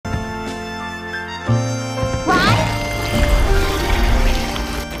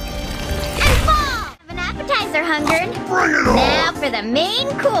you're hungry. Bring it on! Now for the main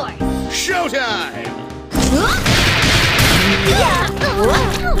course. Showtime!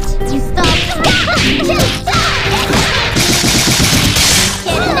 You stop.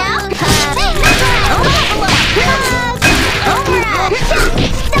 Get it out.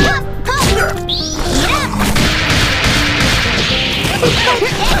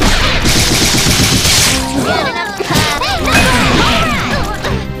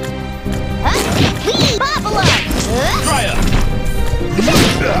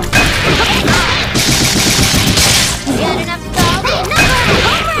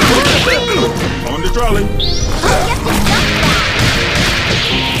 On the trolley!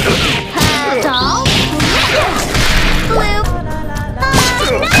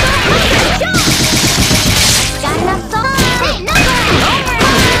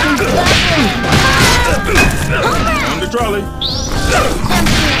 On the trolley!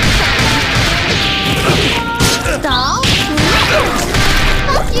 Stall.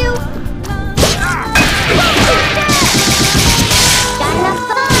 Fuck you. Got enough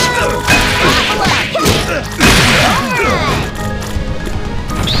spicy.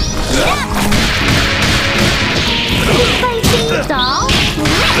 Stall.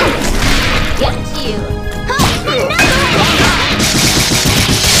 Get you.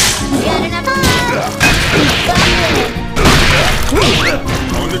 Got enough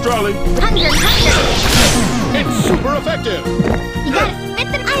On the trolley! Hunger. It's super effective! You gotta spit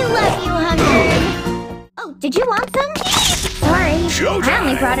them. I love you, Hunger. Oh, did you want some? Sorry. Showtime. I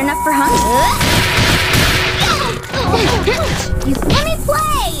only brought enough for Hunger. You let me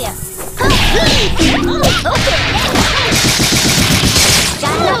play! Open!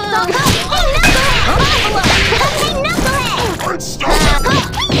 Got enough salt? Hey, Knucklehead! Unstoppable!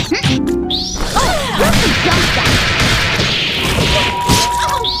 Oh, where's the jump shot?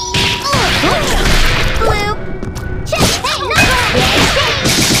 Bloop! Check! Hey, Knucklehead!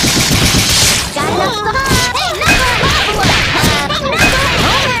 Got enough salt? Hey, Knucklehead!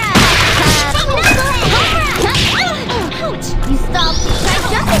 Ouch! You stalled. Try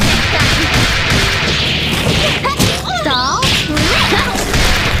jumping next time. Stall.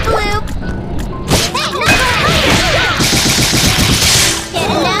 Bloop. Hey, Knucklehead! Get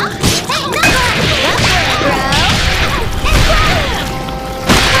it now? Hey, Knucklehead!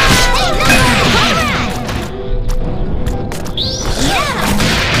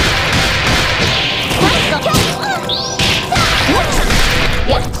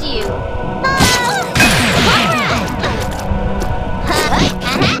 Get you!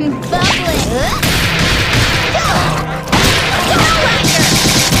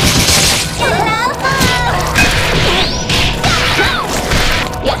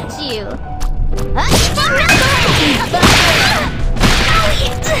 Get you!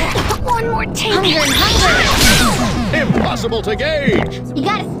 One more take! Hunger! Impossible to gauge! You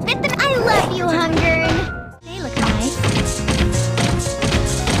gotta spit them. I love you, Hunger! They look nice.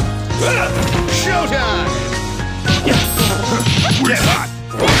 Showtime! Get hot!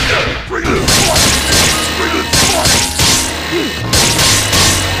 Bring it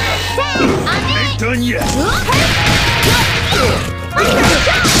Ain't done yet!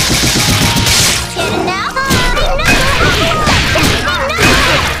 Get it now?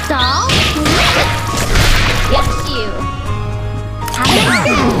 Stall. Get you. Try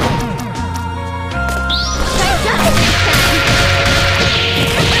jumping next time.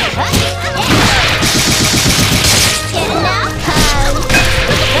 Get it now?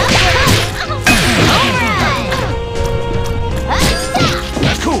 Alright.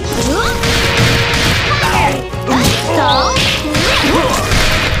 That's cool! Stall.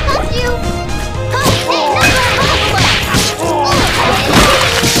 Fuck you.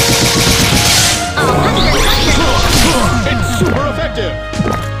 It's super effective!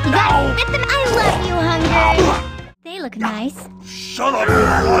 You gotta spit them. I love you, Hunger. They look nice. Shut up,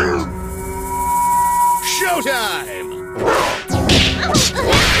 light! Showtime!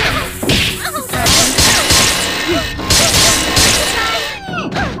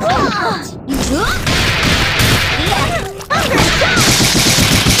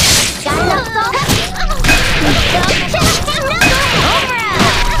 Got enough salt?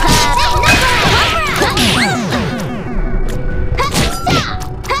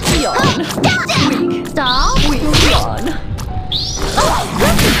 Stall. Oh,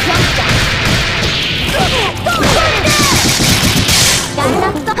 where's the jump shot? Got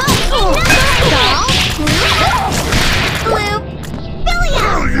enough salt? Stall. Bloop. Billion.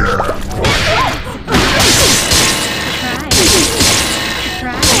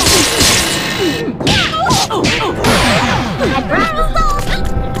 I brought the salt.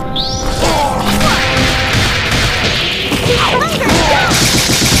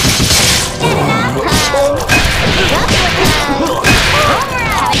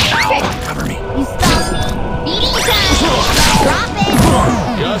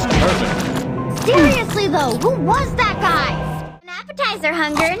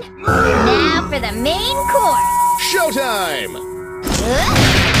 Showtime!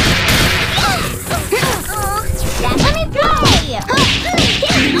 Let me play!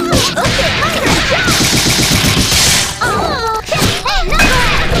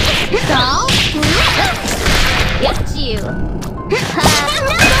 Got you!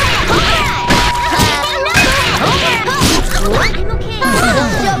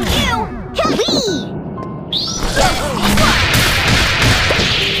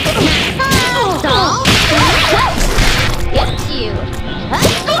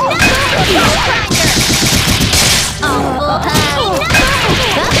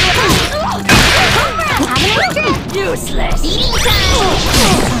 Useless! Beating time!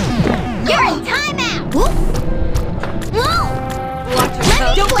 You're in timeout! Whoa! Let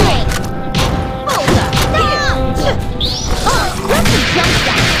me play! Hold up! Oh, that's a jump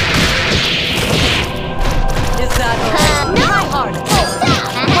shot! Is that all? No! My heart.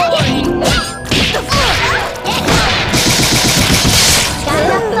 Stop!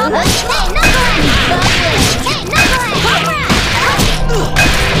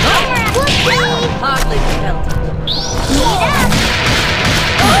 Hardly felt it.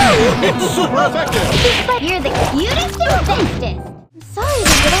 It's super effective! You're the cutest and bestest! I'm sorry to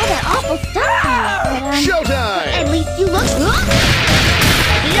get all that awful stuff on you, but Showtime! at least you look good!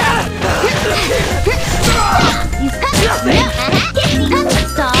 You cut me! Stall! Get enough?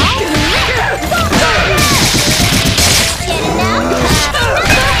 Stall!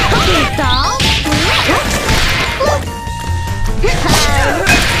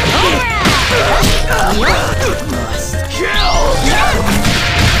 Must kill!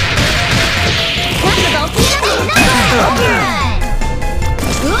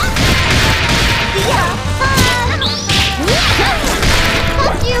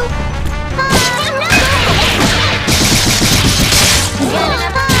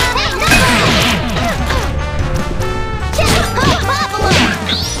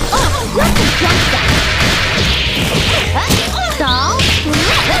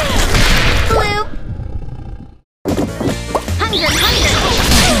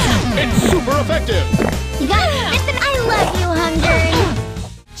 It's super effective! You got it, Listen, I love you, Hunger!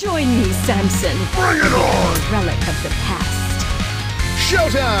 Join me, Samson. Bring it on! Relic of the past.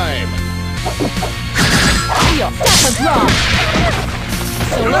 Showtime! Your step of rock.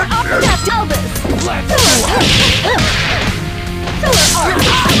 Solar Octave Elvis. Let's Solar Arc.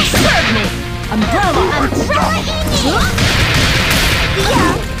 Serve me. Umbrella. Umbrella Amy!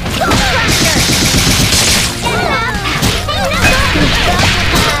 Yeah! Skullgirls!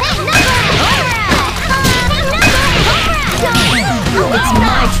 Get enough! It's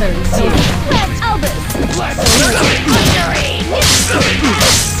my turn, dear. Red Elvis. Let's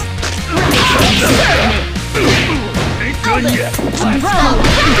Ain't done yet! Umbrella.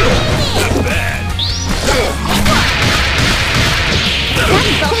 Not bad!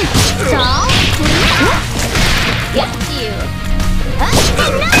 Stall! Get you!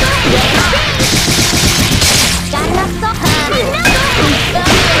 Got enough salt?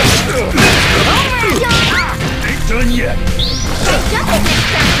 Ain't done yet! Jump it next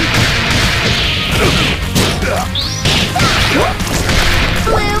time!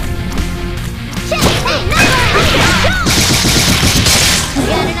 Blue! Chip! Hey,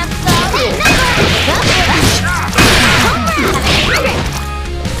 Get enough salt? Hey, Jump it next time!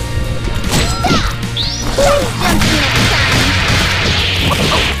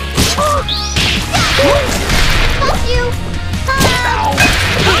 Fuck you!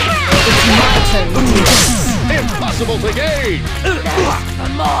 It's my turn, dear. Impossible to gauge! For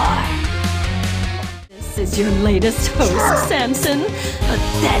more. This is your latest host, Samson.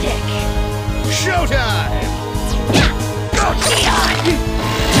 Pathetic. Showtime!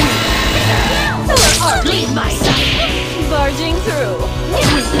 Lead my son. Barging through.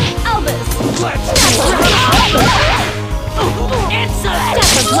 Elvis. Let's Insolent.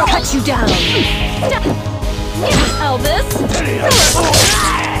 Step cut you down. Step. Elvis.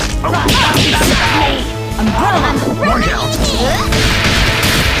 Umbrella. Mark out!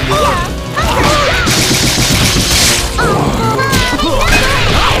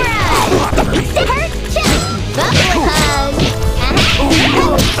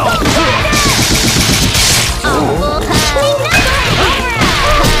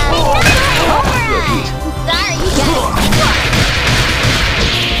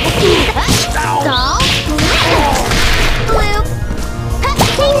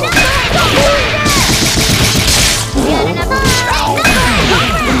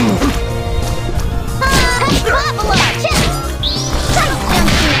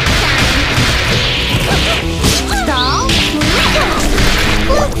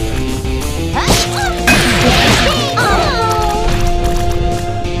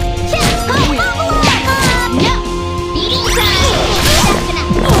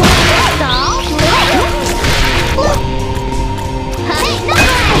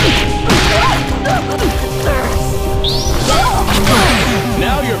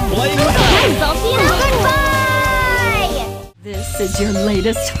 This is your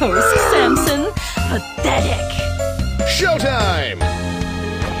latest host, Samson. Pathetic. Showtime!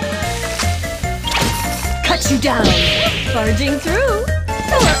 Cut you down. Barging through.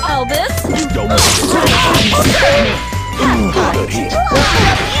 Hello, Albus. You don't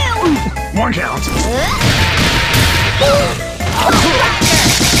One count.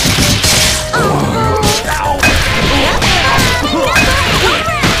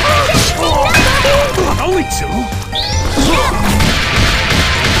 Only two?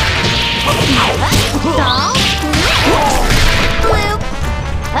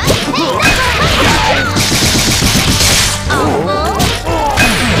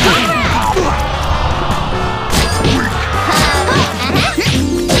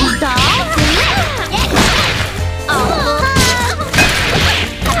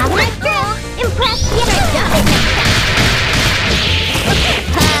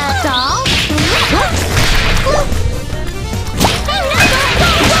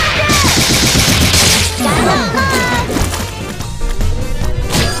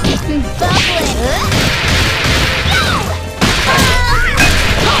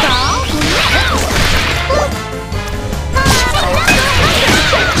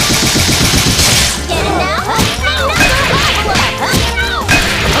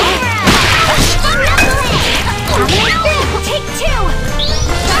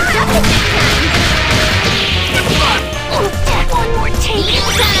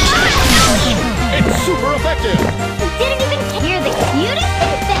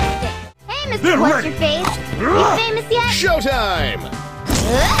 What's your face? You famous yet? Showtime!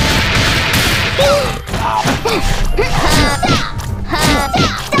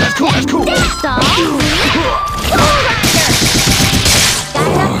 That's cool, that's cool! Stop!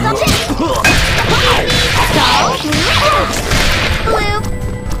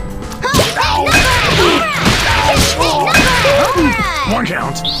 One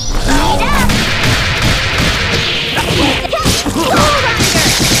count.